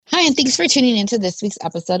Hi, and thanks for tuning into this week's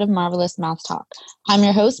episode of Marvelous Mouth Talk. I'm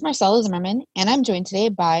your host, Marcella Zimmerman, and I'm joined today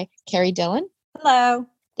by Carrie Dillon. Hello.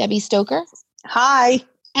 Debbie Stoker. Hi.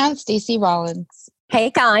 And Stacy Rollins.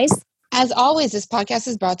 Hey, guys. As always, this podcast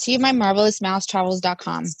is brought to you by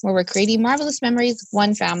MarvelousMouseTravels.com, where we're creating marvelous memories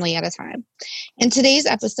one family at a time. In today's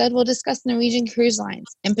episode, we'll discuss Norwegian cruise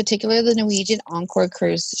lines, in particular the Norwegian Encore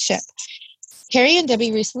cruise ship. Carrie and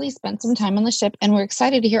Debbie recently spent some time on the ship, and we're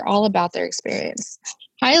excited to hear all about their experience.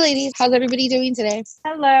 Hi, ladies. How's everybody doing today?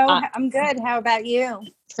 Hello. I'm good. How about you?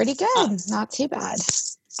 Pretty good. Not too bad.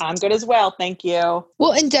 I'm good as well. Thank you.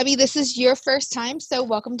 Well, and Debbie, this is your first time, so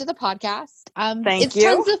welcome to the podcast. Thank It's you.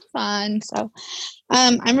 tons of fun. So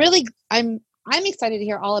I'm excited to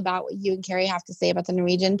hear all about what you and Carrie have to say about the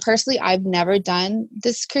Norwegian. Personally, I've never done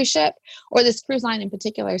this cruise ship or this cruise line in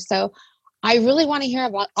particular, so I really want to hear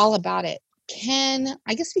all about it.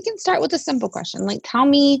 I guess we can start with a simple question. Like, tell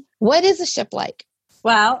me, what is a ship like?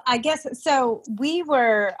 Well, I guess so. We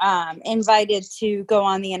were invited to go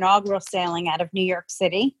on the inaugural sailing out of New York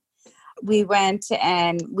City. We went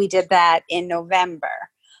and we did that in November.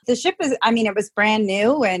 The ship it was brand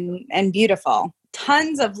new and beautiful.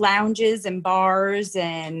 Tons of lounges and bars,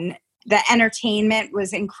 and the entertainment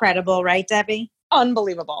was incredible, right, Debbie?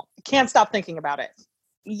 Unbelievable. Can't stop thinking about it.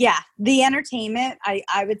 Yeah, the entertainment,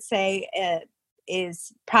 I would say,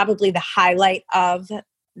 is probably the highlight of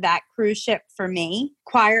that cruise ship for me.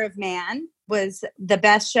 Choir of Man was the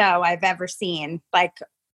best show I've ever seen, like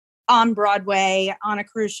on Broadway, on a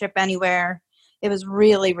cruise ship, anywhere. It was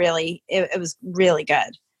really, really, it was really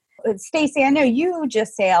good. Stacy, I know you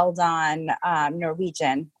just sailed on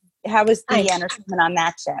Norwegian. How was the entertainment on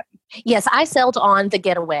that ship? Yes, I sailed on the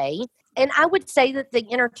Getaway. And I would say that the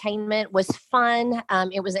entertainment was fun.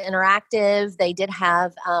 It was interactive. They did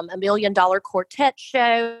have a $1 Million Quartet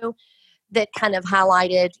show that kind of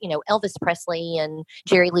highlighted, Elvis Presley and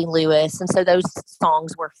Jerry Lee Lewis. And so those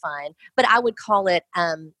songs were fun. But I would call it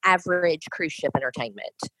average cruise ship entertainment.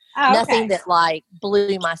 Oh, okay. Nothing that like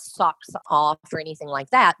blew my socks off or anything like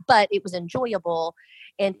that. But it was enjoyable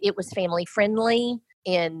and it was family friendly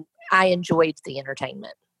and I enjoyed the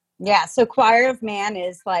entertainment. Yeah. So Choir of Man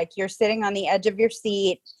is like you're sitting on the edge of your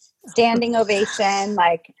seat, standing ovation,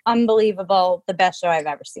 like unbelievable. The best show I've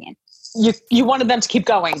ever seen. You wanted them to keep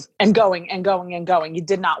going and going and going and going. You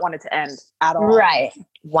did not want it to end at all. Right.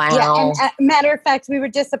 Wow. Yeah, and matter of fact, we were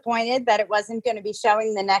disappointed that it wasn't going to be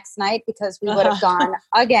showing the next night because we would have gone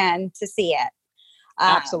again to see it.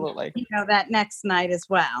 Absolutely. That next night as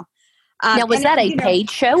well. Now, was that a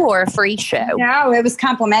paid show or a free show? No, it was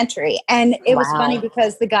complimentary. And it was funny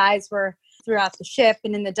because the guys were throughout the ship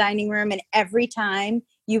and in the dining room. And every time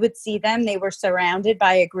you would see them, they were surrounded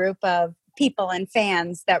by a group of people and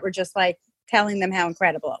fans that were just like telling them how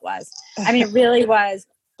incredible it was. I mean, it really was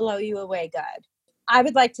blow you away good. I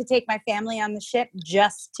would like to take my family on the ship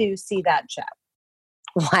just to see that show.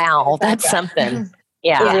 Wow, that's something.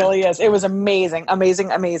 Yeah. It really is. It was amazing,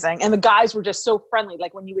 amazing, amazing. And the guys were just so friendly.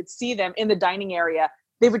 Like when you would see them in the dining area,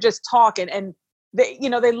 they would just talk and they,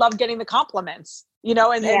 they loved getting the compliments,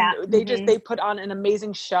 and they put on an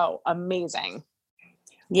amazing show. Amazing.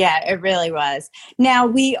 Yeah, it really was. Now,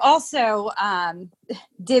 we also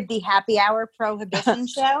did the happy hour prohibition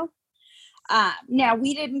show. Now,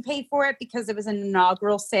 we didn't pay for it because it was an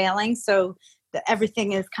inaugural sailing. So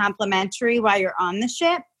everything is complimentary while you're on the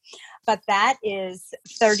ship. But that is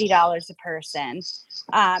 $30 a person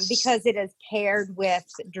because it is paired with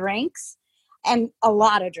drinks and a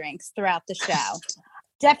lot of drinks throughout the show.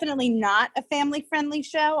 Definitely not a family-friendly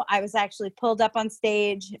show. I was actually pulled up on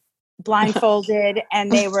stage, blindfolded,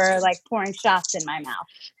 and they were like pouring shots in my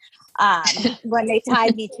mouth when they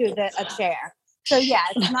tied me to a chair. So yeah,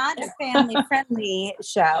 it's not a family-friendly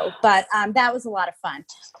show, but that was a lot of fun.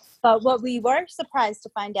 But what we were surprised to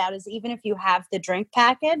find out is even if you have the drink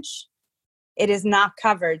package, it is not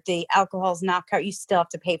covered. The alcohol is not covered. You still have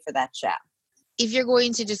to pay for that show. If you're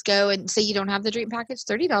going to just go and say you don't have the drink package,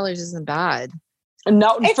 $30 isn't bad.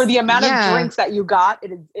 No, for the amount of drinks that you got,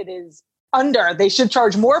 it is under. They should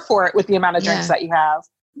charge more for it with the amount of drinks that you have.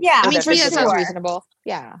 Yeah. I mean, for you, that sounds reasonable.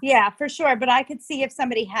 Yeah. Yeah, for sure. But I could see if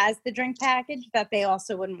somebody has the drink package that they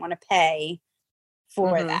also wouldn't want to pay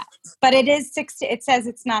for that. But it is it says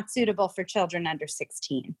it's not suitable for children under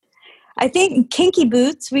 16. I think Kinky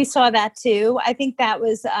Boots, we saw that too. I think that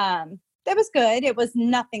was good. It was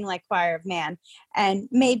nothing like Choir of Man, and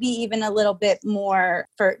maybe even a little bit more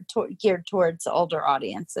geared towards older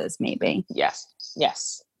audiences, maybe. Yes.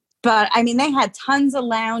 But I mean, they had tons of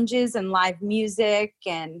lounges and live music,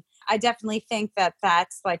 and I definitely think that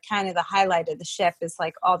that's like kind of the highlight of the ship is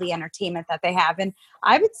like all the entertainment that they have. And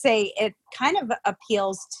I would say it kind of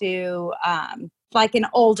appeals to like an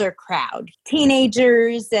older crowd,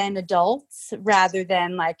 teenagers and adults rather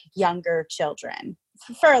than like younger children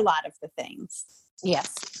for a lot of the things.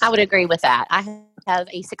 Yes, I would agree with that. I have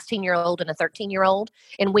a 16-year-old and a 13-year-old,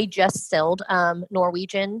 and we just sailed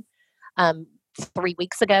Norwegian 3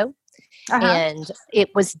 weeks ago. And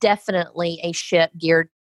it was definitely a ship geared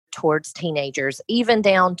towards teenagers, even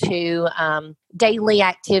down to daily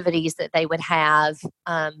activities that they would have,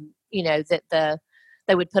 that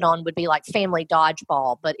they would put on would be like family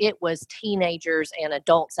dodgeball, but it was teenagers and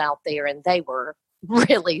adults out there, and they were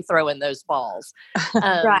really throwing those balls.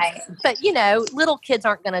 Right. But, little kids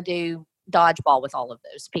aren't going to do dodgeball with all of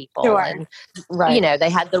those people. Sure. And, Right. they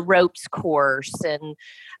had the ropes course and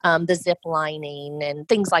the zip lining and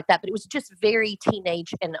things like that. But it was just very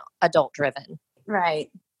teenage and adult driven.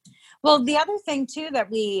 Right. Well, the other thing too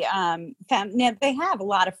that we found, they have a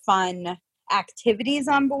lot of fun activities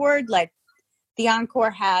on board. Like the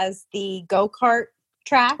Encore has the go-kart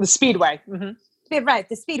track. The Speedway. Mm-hmm. Right,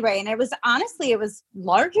 the Speedway. And it was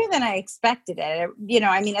larger than I expected it.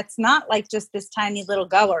 It's not like just this tiny little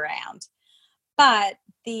go around. But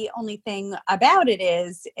the only thing about it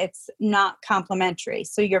is it's not complimentary.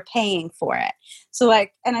 So you're paying for it. So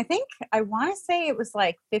and I think I want to say it was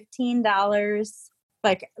like $15,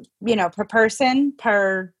 per person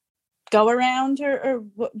per go around or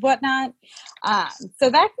whatnot. So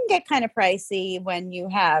that can get kind of pricey when you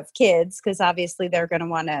have kids, because obviously they're going to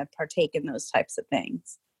want to partake in those types of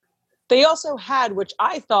things. They also had, which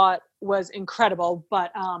I thought was incredible,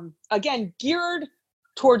 but again, geared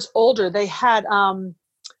towards older, they had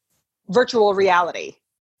virtual reality.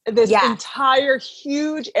 This entire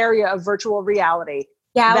huge area of virtual reality.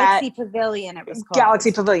 Galaxy Pavilion, it was called.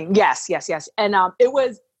 Galaxy Pavilion, yes. And it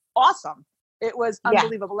was awesome. It was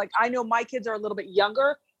unbelievable. Like, I know my kids are a little bit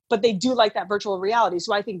younger, but they do like that virtual reality.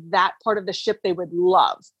 So I think that part of the ship they would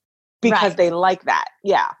love because they like that.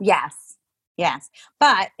 Yeah. Yes.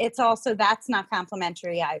 But it's also, that's not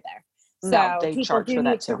complimentary either. So no, they people charge do for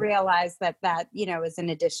need that to too. realize that is an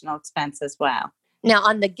additional expense as well. Now,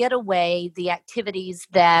 on the getaway, the activities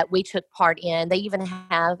that we took part in, they even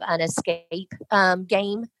have an escape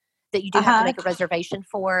game that you do have to make a reservation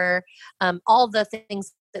for. All the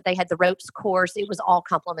things that they had, the ropes course, it was all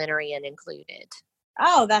complimentary and included.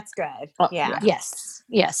 Oh, that's good. Yeah. Yes.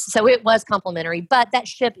 So it was complimentary, but that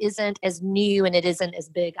ship isn't as new and it isn't as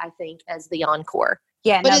big, I think, as the Encore.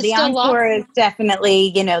 Yeah, But the Encore is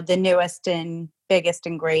definitely, the newest and biggest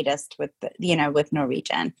and greatest with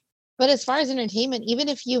Norwegian. But as far as entertainment, even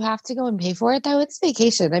if you have to go and pay for it, though, it's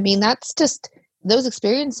vacation. I mean, that's just, those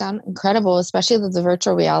experiences sound incredible, especially the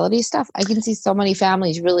virtual reality stuff. I can see so many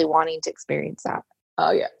families really wanting to experience that. Oh,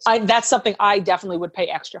 yeah. That's something I definitely would pay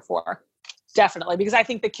extra for. Definitely. Because I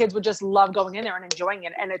think the kids would just love going in there and enjoying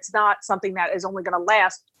it. And it's not something that is only going to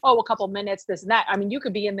last, a couple minutes, this and that. I mean, you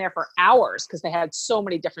could be in there for hours because they had so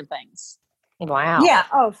many different things. Wow. Yeah.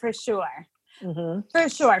 Oh, for sure. Mm-hmm. For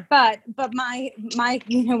sure. But my,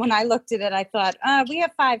 when I looked at it, I thought, we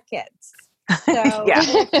have 5 kids. So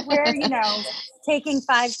if we're, taking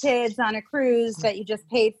 5 kids on a cruise that you just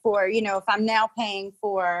paid for, if I'm now paying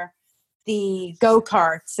for the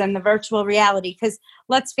go-karts and the virtual reality, because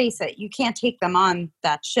let's face it, you can't take them on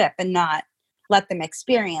that ship and not let them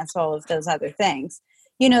experience all of those other things.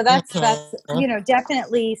 That's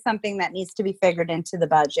definitely something that needs to be figured into the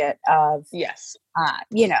budget of,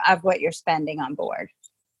 of what you're spending on board.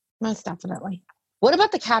 Most definitely. What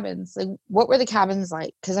about the cabins? Like, what were the cabins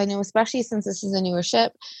like? Because I know, especially since this is a newer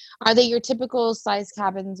ship, are they your typical size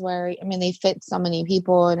cabins where, they fit so many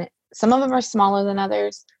people and some of them are smaller than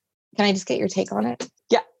others? Can I just get your take on it?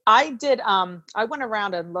 Yeah, I did. I went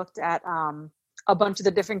around and looked at a bunch of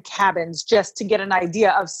the different cabins just to get an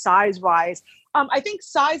idea of size-wise. I think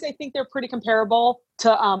they're pretty comparable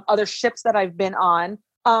to other ships that I've been on.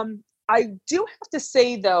 I do have to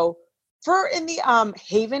say, though, for in the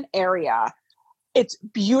Haven area, it's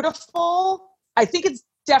beautiful. I think it's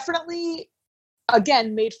definitely,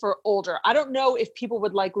 again, made for older. I don't know if people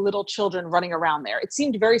would like little children running around there. It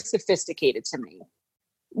seemed very sophisticated to me.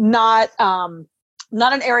 Not an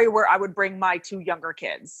area where I would bring my 2 younger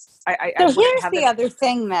kids. So here's the other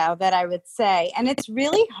thing, though, that I would say, and it's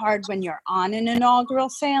really hard when you're on an inaugural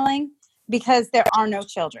sailing because there are no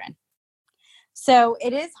children. So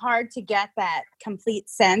it is hard to get that complete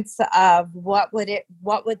sense of what would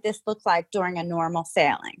this look like during a normal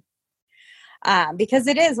sailing, because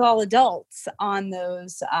it is all adults on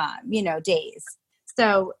those days.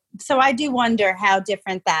 So I do wonder how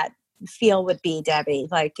different that feel would be, Debbie,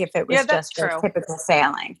 like if it was just a typical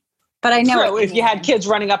sailing. But I know if you had kids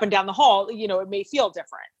running up and down the hall, it may feel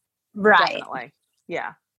different. Right. Definitely.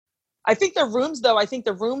 Yeah. I think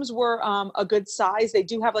the rooms were a good size. They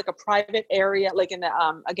do have like a private area, like in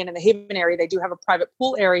the again in the Haven area, they do have a private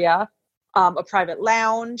pool area, a private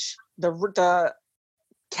lounge. The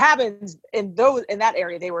cabins in that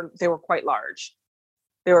area, they were quite large.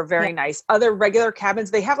 They were very nice. Other regular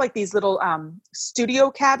cabins, they have like these little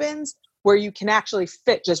studio cabins where you can actually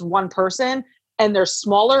fit just one person, and they're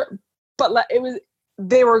smaller, but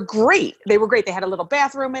they were great. They were great. They had a little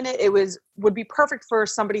bathroom in it. Would be perfect for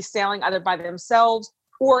somebody sailing either by themselves,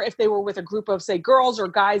 or if they were with a group of, say, girls or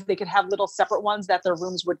guys, they could have little separate ones that their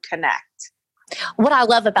rooms would connect. What I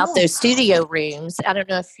love about those studio rooms, I don't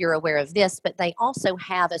know if you're aware of this, but they also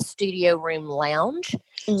have a studio room lounge.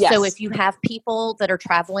 Yes. So if you have people that are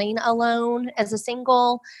traveling alone as a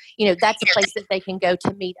single, that's a place that they can go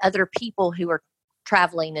to meet other people who are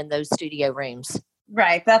traveling in those studio rooms.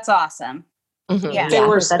 Right. That's awesome. Mm-hmm. Yeah. It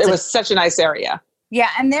was such a nice area.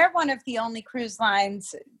 Yeah. And they're one of the only cruise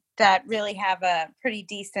lines that really have a pretty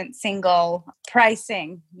decent single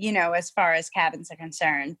pricing, as far as cabins are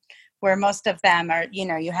concerned, where most of them are,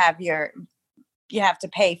 you have to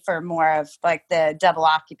pay for more of like the double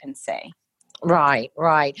occupancy. Right.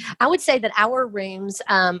 I would say that our rooms,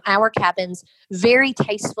 our cabins, very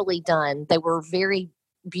tastefully done. They were very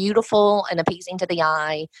beautiful and appeasing to the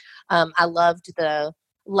eye. I loved the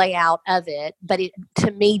layout of it, but it,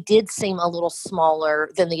 to me, did seem a little smaller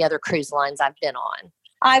than the other cruise lines I've been on.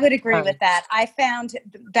 I would agree with that. I found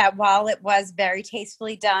that while it was very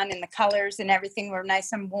tastefully done and the colors and everything were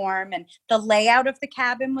nice and warm and the layout of the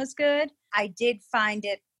cabin was good, I did find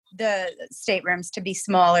the staterooms to be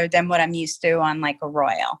smaller than what I'm used to on like a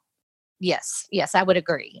Royal. Yes, I would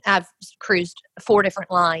agree. I've cruised 4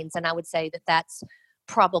 different lines, and I would say that that's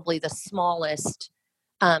probably the smallest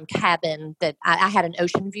cabin that I had an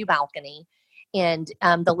ocean view balcony, and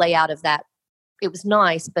the layout of that, it was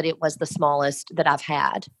nice, but it was the smallest that I've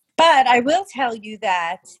had. But I will tell you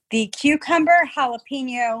that the cucumber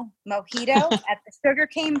jalapeno mojito at the Sugar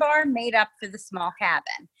Cane Bar made up for the small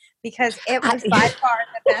cabin, because it was by far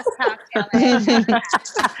the best cocktail I ever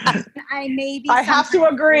had. I have to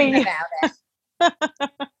agree about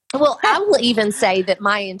it. Well, I will even say that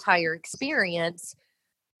my entire experience,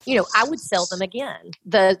 I would sell them again.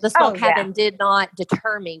 The small cabin did not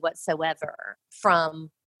deter me whatsoever from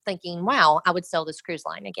thinking, wow, I would sell this cruise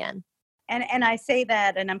line again. And I say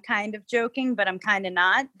that, and I'm kind of joking, but I'm kind of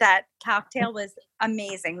not. That cocktail was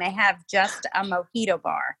amazing. They have just a mojito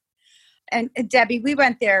bar. And Debbie, we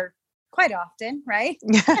went there quite often, right?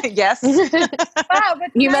 Yes.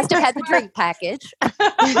 You must have had the drink package.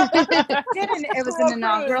 It was an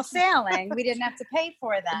inaugural sailing. We didn't have to pay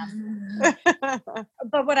for them.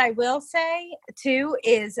 But what I will say too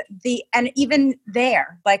is and even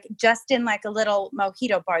there, like just in like a little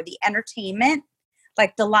mojito bar, the entertainment,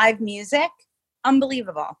 like the live music,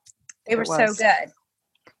 unbelievable. They were so good.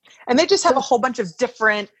 And they just have a whole bunch of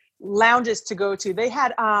different lounges to go to. They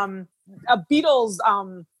had a Beatles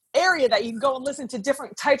area that you can go and listen to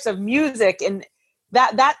different types of music, and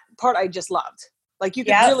that part I just loved. Like you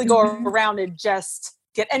could really go around and just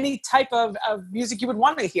get any type of music you would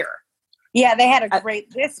want to hear. Yeah, they had a great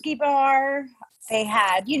whiskey bar. They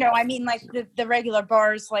had, like the regular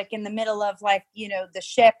bars, like in the middle of like, the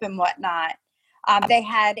ship and whatnot. They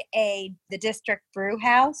had the district brew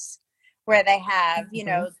house where they have,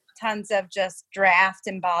 tons of just draft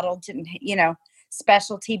and bottled and,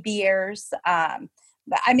 specialty beers.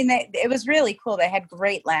 It was really cool. They had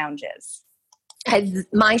great lounges.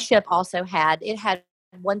 My ship also had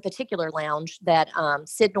one particular lounge that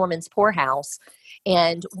Sid Norman's Poorhouse.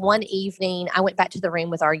 And one evening I went back to the room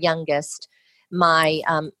with our youngest, my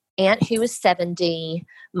aunt who was 70,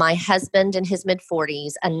 my husband in his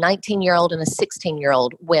mid-40s, a 19-year-old and a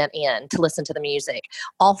 16-year-old went in to listen to the music.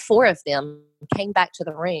 All 4 of them came back to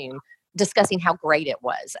the room discussing how great it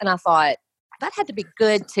was. And I thought, that had to be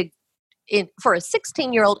good for a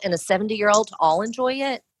 16-year-old and a 70-year-old to all enjoy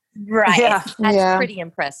it. Right. Yeah. That's pretty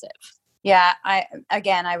impressive. Yeah. I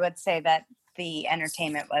would say that the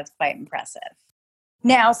entertainment was quite impressive.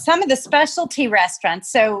 Now, some of the specialty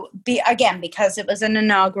restaurants, so because it was an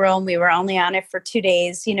inaugural and we were only on it for 2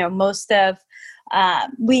 days, most of,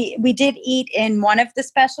 we did eat in one of the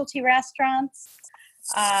specialty restaurants.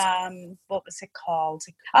 What was it called?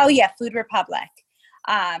 Oh yeah, Food Republic.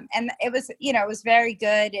 And it was, it was very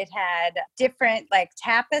good. It had different like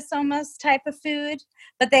tapas almost type of food,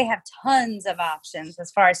 but they have tons of options as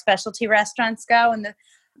far as specialty restaurants go. And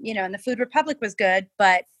and the Food Republic was good,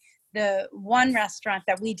 but the one restaurant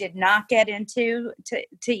that we did not get into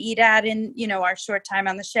to eat at in, our short time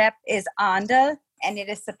on the ship is Onda. And it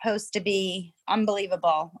is supposed to be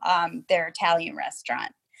unbelievable. Their Italian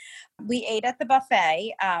restaurant. We ate at the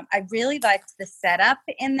buffet. I really liked the setup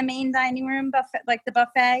in the main dining room buffet, like the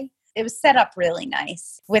buffet. It was set up really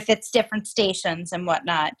nice with its different stations and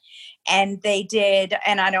whatnot. And they did,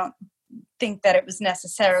 and I don't think that it was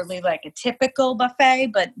necessarily like a typical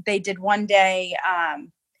buffet, but they did one day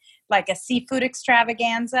like a seafood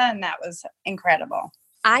extravaganza, and that was incredible.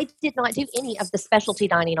 I did not do any of the specialty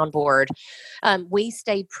dining on board. We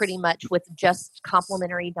stayed pretty much with just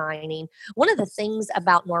complimentary dining. One of the things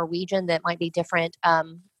about Norwegian that might be different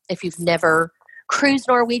if you've never cruised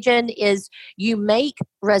Norwegian is you make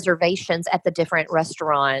reservations at the different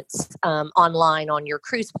restaurants online on your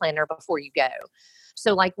cruise planner before you go.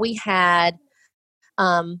 So like we had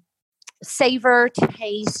Savor,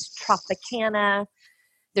 Taste, Tropicana.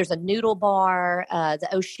 There's a noodle bar, the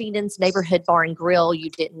O'Sheenan's Neighborhood Bar and Grill. You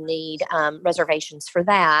didn't need reservations for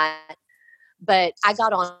that. But I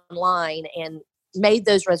got online and made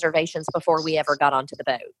those reservations before we ever got onto the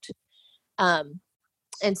boat.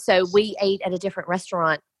 And so we ate at a different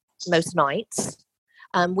restaurant most nights.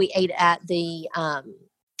 We ate at the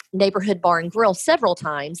Neighborhood Bar and Grill several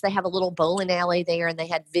times. They have a little bowling alley there, and they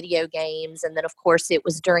had video games. And then, of course, it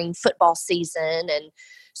was during football season. And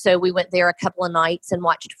so we went there a couple of nights and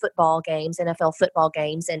watched football games, NFL football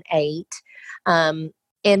games, and ate. And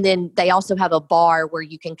then they also have a bar where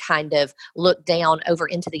you can kind of look down over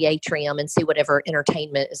into the atrium and see whatever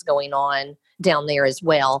entertainment is going on down there as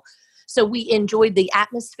well. So we enjoyed the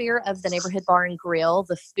atmosphere of the Neighborhood Bar and Grill.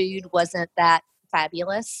 The food wasn't that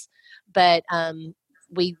fabulous, but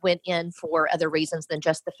we went in for other reasons than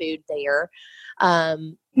just the food there. Now,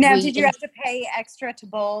 did you have to pay extra to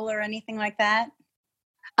bowl or anything like that?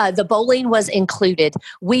 The bowling was included.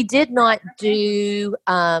 We did not do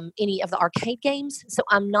any of the arcade games, so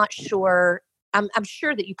I'm not sure. I'm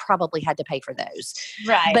sure that you probably had to pay for those.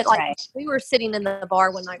 Right. But right. We were sitting in the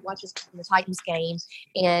bar one night watching the Titans game,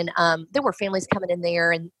 and there were families coming in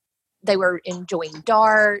there, and they were enjoying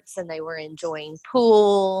darts, and they were enjoying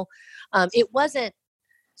pool. It wasn't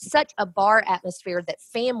such a bar atmosphere that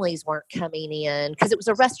families weren't coming in because it was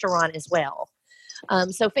a restaurant as well.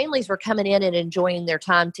 So families were coming in and enjoying their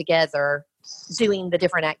time together, doing the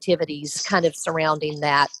different activities kind of surrounding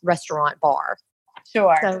that restaurant bar.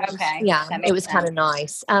 Sure. So, okay. Yeah, it was kind of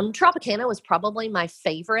nice. Tropicana was probably my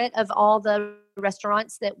favorite of all the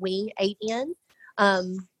restaurants that we ate in.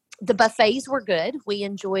 The buffets were good. We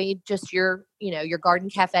enjoyed just your garden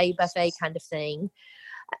cafe buffet kind of thing.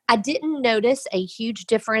 I didn't notice a huge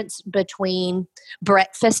difference between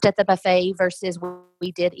breakfast at the buffet versus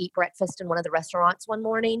we did eat breakfast in one of the restaurants one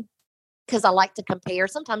morning because I like to compare.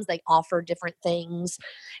 Sometimes they offer different things,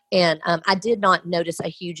 and I did not notice a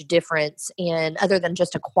huge difference in other than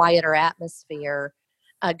just a quieter atmosphere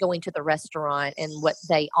going to the restaurant and what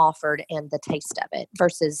they offered and the taste of it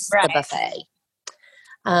versus the buffet.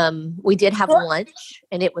 We did have lunch,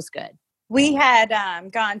 and it was good. We had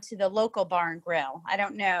gone to the local bar and grill. I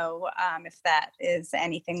don't know if that is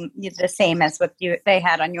anything the same as what they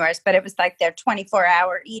had on yours, but it was like their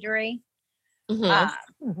 24-hour eatery.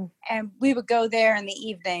 Mm-hmm. And we would go there in the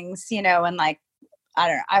evenings, and like, I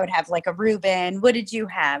don't know, I would have like a Reuben. What did you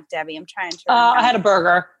have, Debbie? I'm trying to remember. I had a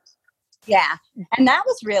burger. Yeah. And that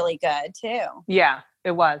was really good too. Yeah,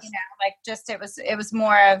 it was. Like just, it was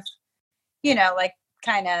more of, like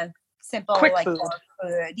kind of simple, quick like food.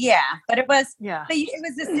 Yeah. But it was, but it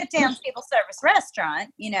was a sit down table service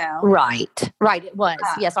restaurant, Right. It was.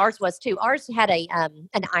 Yes. Ours was too. Ours had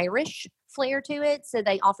an Irish flair to it. So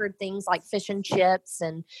they offered things like fish and chips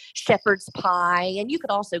and shepherd's pie. And you could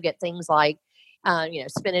also get things like,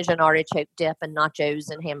 spinach and artichoke dip and nachos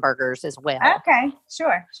and hamburgers as well. Okay.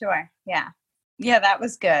 Sure. Yeah. Yeah. That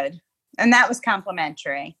was good. And that was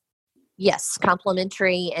complimentary. Yes.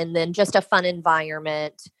 Complimentary. And then just a fun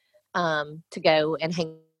environment to go and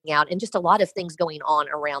hang out and just a lot of things going on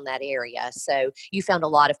around that area. So you found a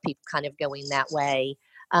lot of people kind of going that way,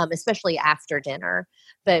 especially after dinner.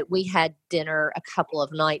 But we had dinner a couple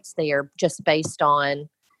of nights there just based on,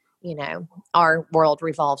 our world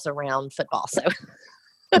revolves around football. So,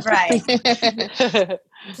 right.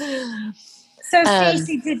 So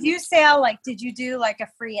Stacey, did you do like a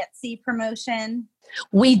free at sea promotion?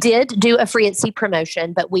 We did do a free at sea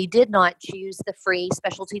promotion, but we did not choose the free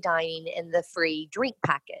specialty dining and the free drink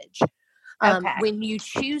package. Okay. When you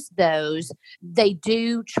choose those, they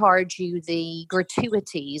do charge you the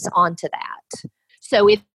gratuities onto that. So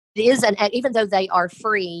it is even though they are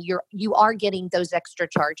free, you are getting those extra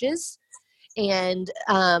charges. And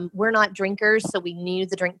we're not drinkers, so we knew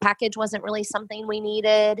the drink package wasn't really something we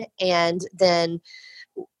needed. And then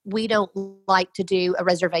we don't like to do a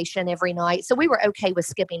reservation every night. So we were okay with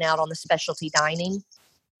skipping out on the specialty dining.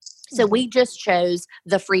 So we just chose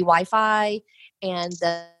the free Wi-Fi and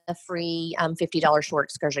the free $50 short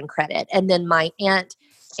excursion credit. And then my aunt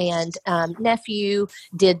and nephew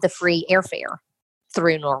did the free airfare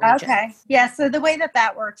through Norwegian. Okay. Yeah. So the way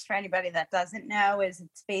that works for anybody that doesn't know is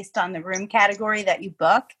it's based on the room category that you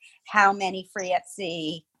book, how many free at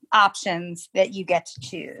sea options that you get to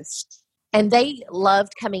choose. And they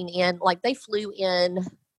loved coming in. Like they flew in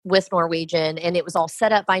with Norwegian and it was all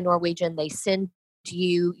set up by Norwegian. They send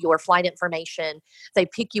you your flight information. They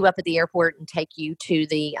pick you up at the airport and take you to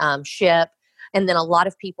the ship. And then a lot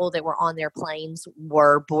of people that were on their planes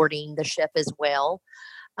were boarding the ship as well.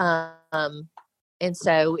 And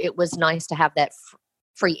so it was nice to have that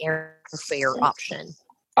free airfare option.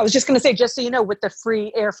 I was just going to say, just so you know, with the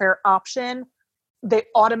free airfare option, they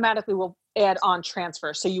automatically will add on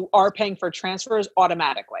transfers. So you are paying for transfers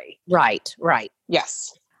automatically. Right.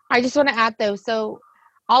 Yes. I just want to add though, so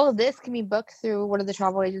all of this can be booked through one of the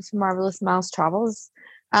travel agents from Marvelous Mouse Travels.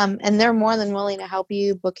 And they're more than willing to help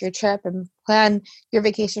you book your trip and plan your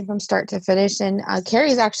vacation from start to finish. And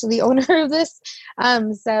Carrie's actually the owner of this.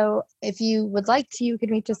 So if you would like to, you can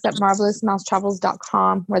reach us at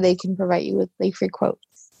marvelousmousetravels.com where they can provide you with free quotes.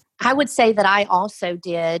 I would say that I also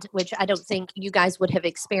did, which I don't think you guys would have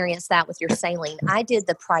experienced that with your sailing. I did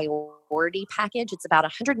the priority package. It's about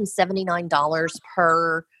 $179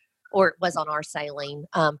 per, or it was on our sailing,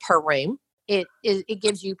 per room. It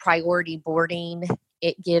gives you priority boarding.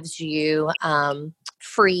 It gives you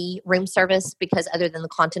free room service because other than the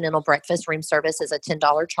continental breakfast, room service is a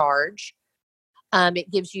 $10 charge.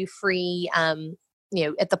 It gives you free,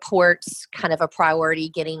 at the ports, kind of a priority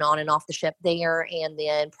getting on and off the ship there, and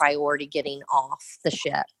then priority getting off the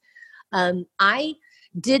ship. I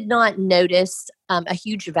did not notice a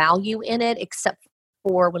huge value in it except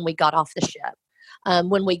for when we got off the ship.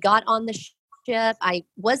 When we got on the ship, I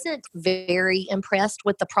wasn't very impressed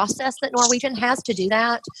with the process that Norwegian has to do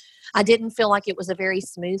that. I didn't feel like it was a very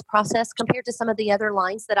smooth process compared to some of the other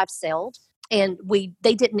lines that I've sailed. And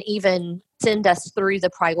they didn't even send us through the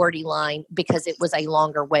priority line because it was a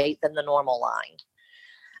longer wait than the normal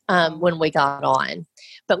line when we got on.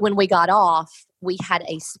 But when we got off, we had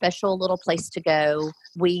a special little place to go.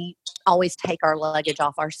 We always take our luggage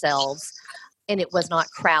off ourselves, and it was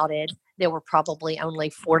not crowded. There were probably only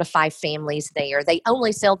 4 to 5 families there. They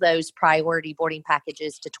only sell those priority boarding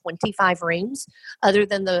packages to 25 rooms, other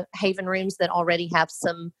than the Haven rooms that already have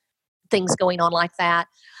some things going on like that.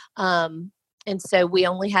 And so we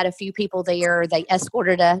only had a few people there. They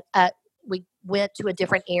escorted we went to a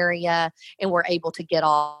different area and were able to get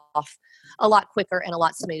off a lot quicker and a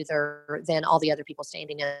lot smoother than all the other people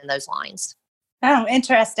standing in those lines. Oh,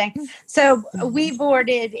 interesting. So we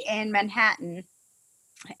boarded in Manhattan.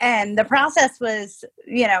 And the process was,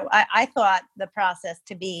 I thought the process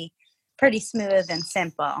to be pretty smooth and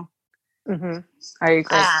simple. Mm-hmm. I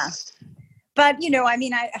agree. But,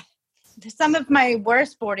 some of my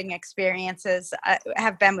worst boarding experiences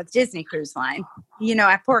have been with Disney Cruise Line,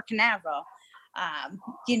 at Port Canaveral,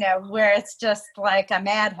 where it's just like a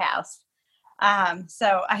madhouse.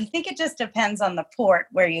 So I think it just depends on the port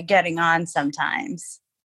where you're getting on sometimes.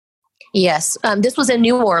 Yes. This was in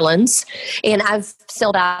New Orleans, and I've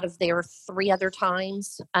sailed out of there 3 other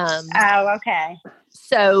times. Okay.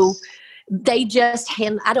 So they just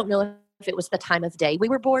I don't know if it was the time of day we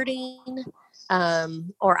were boarding,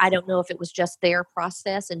 or I don't know if it was just their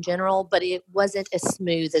process in general, but it wasn't as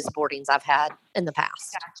smooth as boardings I've had in the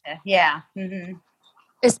past. Gotcha. Yeah. Mm-hmm.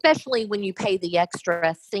 Especially when you pay the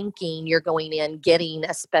extra thinking you're going in getting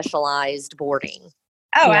a specialized boarding.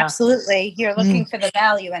 Oh, yeah. Absolutely. You're looking for the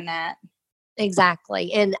value in that.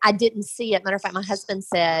 Exactly. And I didn't see it. Matter of fact, my husband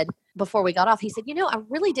said before we got off, he said, I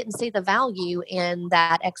really didn't see the value in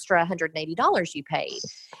that extra $180 you paid.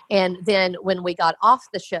 And then when we got off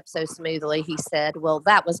the ship so smoothly, he said, well,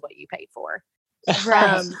 that was what you paid for.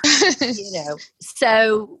 Right.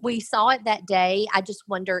 So we saw it that day. I just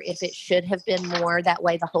wonder if it should have been more that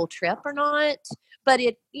way the whole trip or not. But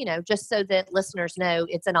it, just so that listeners know,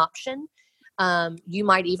 it's an option. You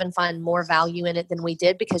might even find more value in it than we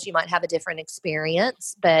did because you might have a different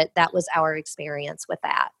experience, but that was our experience with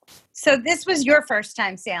that. So this was your first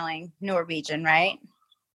time sailing Norwegian, right?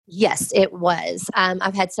 Yes, it was.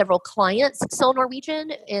 I've had several clients sail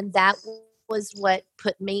Norwegian, and that was what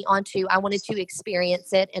put me onto, I wanted to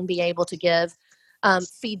experience it and be able to give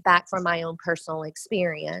feedback from my own personal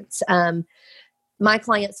experience. My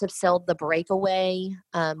clients have sailed the Breakaway.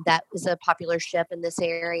 That is a popular ship in this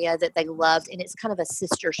area that they loved, and it's kind of a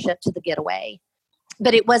sister ship to the Getaway.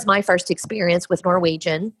 But it was my first experience with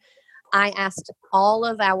Norwegian. I asked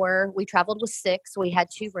we traveled with 6. We had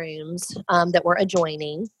 2 rooms that were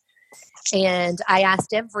adjoining. And I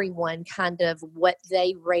asked everyone kind of what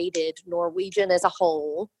they rated Norwegian as a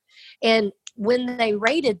whole. And when they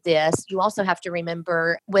rated this, you also have to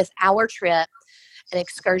remember with our trip, an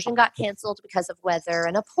excursion got canceled because of weather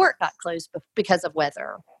and a port got closed because of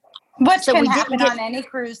weather. Which can happen on any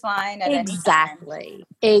cruise line at any time.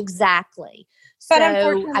 Exactly. But so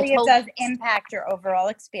unfortunately, it does impact your overall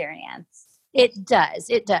experience. It does.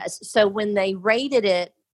 So when they rated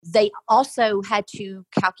it, they also had to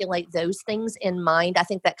calculate those things in mind. I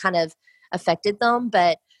think that kind of affected them.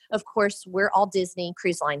 But of course, we're all Disney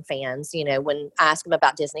Cruise Line fans. You know, when I ask them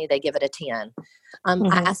about Disney, they give it a 10.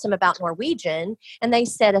 I asked them about Norwegian, and they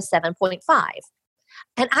said a 7.5.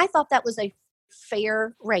 And I thought that was a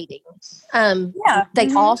fair rating.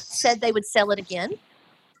 They all said they would sell it again.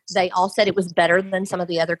 They all said it was better than some of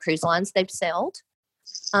the other cruise lines they've sailed.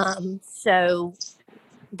 So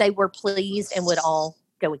they were pleased and would all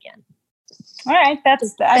go again. All right.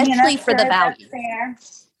 Especially for the value. That's fair.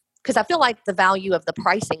 Because I feel like the value of the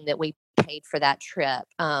pricing that we paid for that trip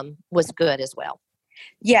was good as well.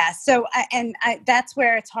 Yeah. So, that's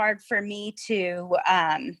where it's hard for me to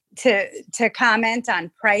comment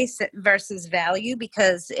on price versus value,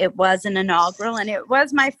 because it was an inaugural and it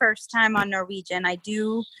was my first time on Norwegian. I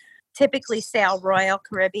do typically sail Royal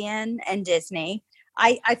Caribbean and Disney.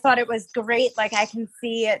 I thought it was great. Like, I can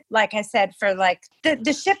see it, like I said, for like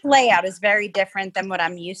the ship layout is very different than what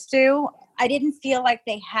I'm used to. I didn't feel like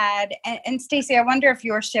they had, and Stacey, I wonder if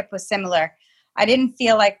your ship was similar. I didn't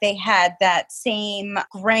feel like they had that same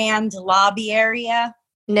grand lobby area.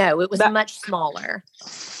 No, it was much smaller.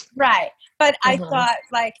 Right. But I thought,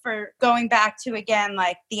 like, for going back to, again,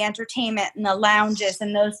 like the entertainment and the lounges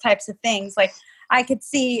and those types of things, like I could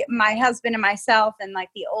see my husband and myself and like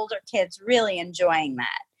the older kids really enjoying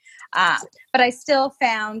that. But I still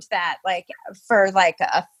found that, like, for like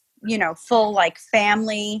a, full like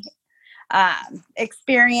family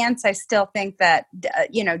experience, I still think that,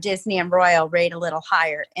 Disney and Royal rate a little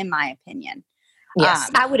higher, in my opinion. Yes,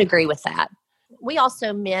 I would agree with that. We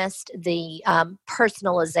also missed the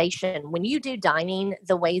personalization. When you do dining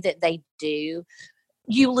the way that they do,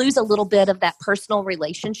 you lose a little bit of that personal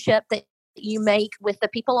relationship that you make with the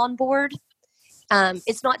people on board.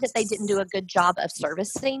 It's not that they didn't do a good job of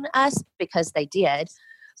servicing us, because they did,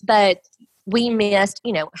 but we missed,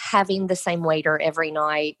 having the same waiter every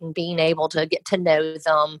night and being able to get to know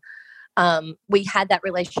them. We had that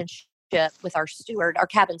relationship with our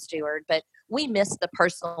cabin steward, but we missed the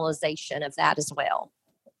personalization of that as well.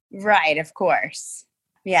 Right, of course.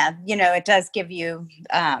 Yeah, it does give you,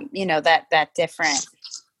 that different,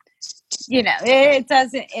 it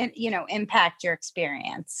does, impact your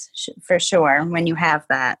experience for sure when you have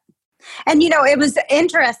that. And, it was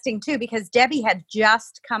interesting, too, because Debbie had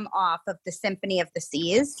just come off of the Symphony of the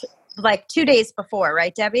Seas, like 2 days before,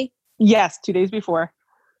 right, Debbie? Yes, 2 days before.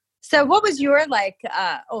 So what was your,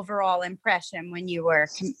 overall impression when you were,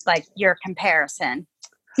 your comparison?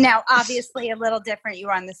 Now, obviously, a little different. You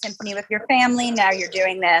were on the Symphony with your family. Now you're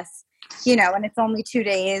doing this, and it's only 2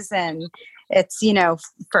 days, and it's,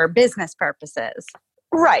 for business purposes.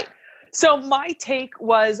 Right. So my take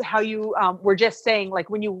was how you were just saying, like,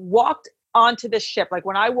 when you walked onto the ship, like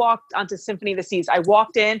when I walked onto Symphony of the Seas, I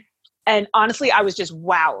walked in and honestly, I was just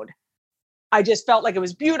wowed. I just felt like it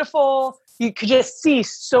was beautiful. You could just see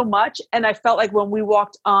so much. And I felt like when we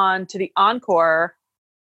walked on to the Encore,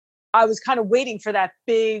 I was kind of waiting for that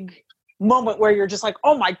big moment where you're just like,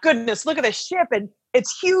 oh my goodness, look at the ship and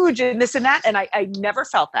it's huge and this and that. And I never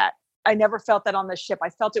felt that. I never felt that on the ship. I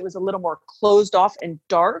felt it was a little more closed off and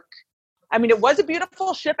dark. I mean, it was a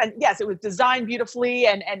beautiful ship, and yes, it was designed beautifully,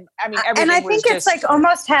 and I mean, everything. And I think it's like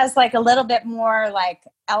almost has like a little bit more like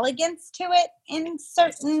elegance to it in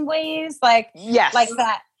certain ways, like yes, like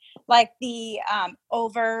that, like the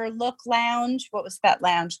Overlook Lounge. What was that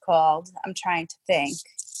lounge called? I'm trying to think.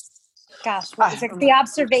 Gosh, what was it? The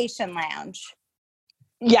Observation Lounge.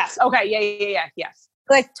 Yes. Okay. Yeah. Yes.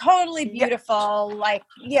 Like totally beautiful. Like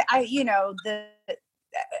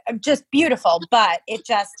just beautiful, but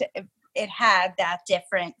it had that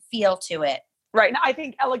different feel to it. Right. Now, I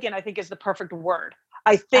think elegant, is the perfect word.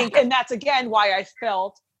 I think, and that's again why I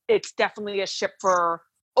felt it's definitely a ship for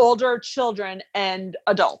older children and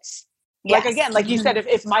adults. Yes. Like, again, like you said,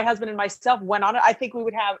 if my husband and myself went on it, I think we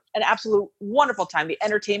would have an absolute wonderful time. The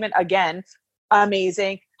entertainment, again,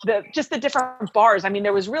 amazing. Just the different bars. I mean,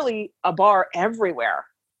 there was really a bar everywhere,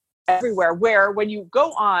 where when you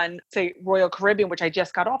go on, say, Royal Caribbean, which I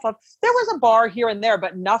just got off of, there was a bar here and there,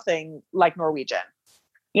 but nothing like Norwegian.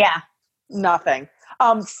 Yeah. Nothing.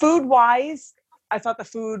 Food wise, I thought the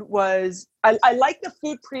food was, I like the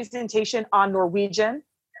food presentation on Norwegian.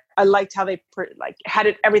 I liked how they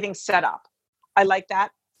had everything set up. I like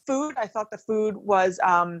that. Food, I thought the food was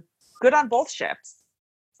good on both ships.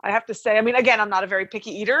 I have to say, I mean, again, I'm not a very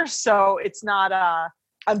picky eater, so it's not,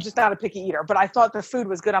 I'm just not a picky eater, but I thought the food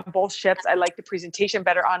was good on both ships. I liked the presentation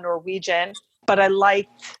better on Norwegian, but I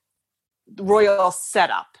liked Royal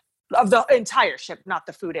setup of the entire ship, not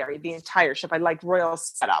the food area, the entire ship. I liked Royal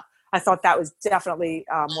setup. I thought that was definitely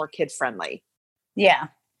more kid friendly. Yeah.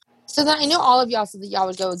 So then I know all of y'all said that y'all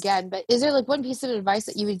would go again, but is there like one piece of advice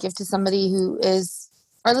that you would give to somebody who is,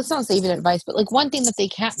 or let's not say even advice, but like one thing that they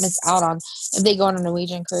can't miss out on if they go on a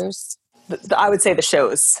Norwegian cruise? I would say the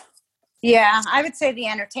shows. Yeah, I would say the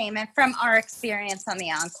entertainment from our experience on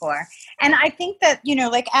the Encore. And I think that,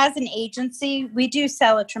 like as an agency, we do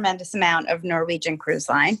sell a tremendous amount of Norwegian Cruise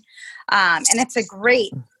Line. And it's a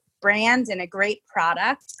great brand and a great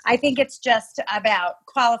product. I think it's just about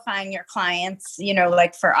qualifying your clients,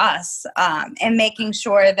 like for us, and making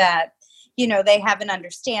sure that, they have an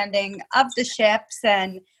understanding of the ships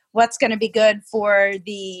and what's going to be good for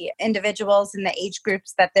the individuals and the age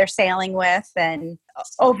groups that they're sailing with. And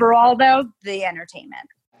overall, though, the entertainment.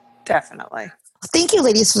 Definitely. Thank you,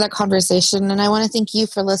 ladies, for that conversation. And I want to thank you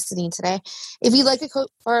for listening today. If you'd like a quote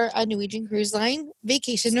for a Norwegian Cruise Line,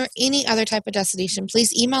 vacation, or any other type of destination,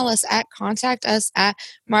 please email us at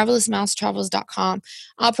contactus@marvelousmousetravels.com.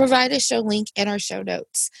 I'll provide a show link in our show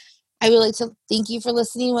notes. I would like to thank you for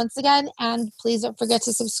listening once again. And please don't forget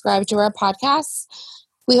to subscribe to our podcast.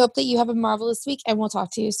 We hope that you have a marvelous week, and we'll talk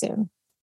to you soon.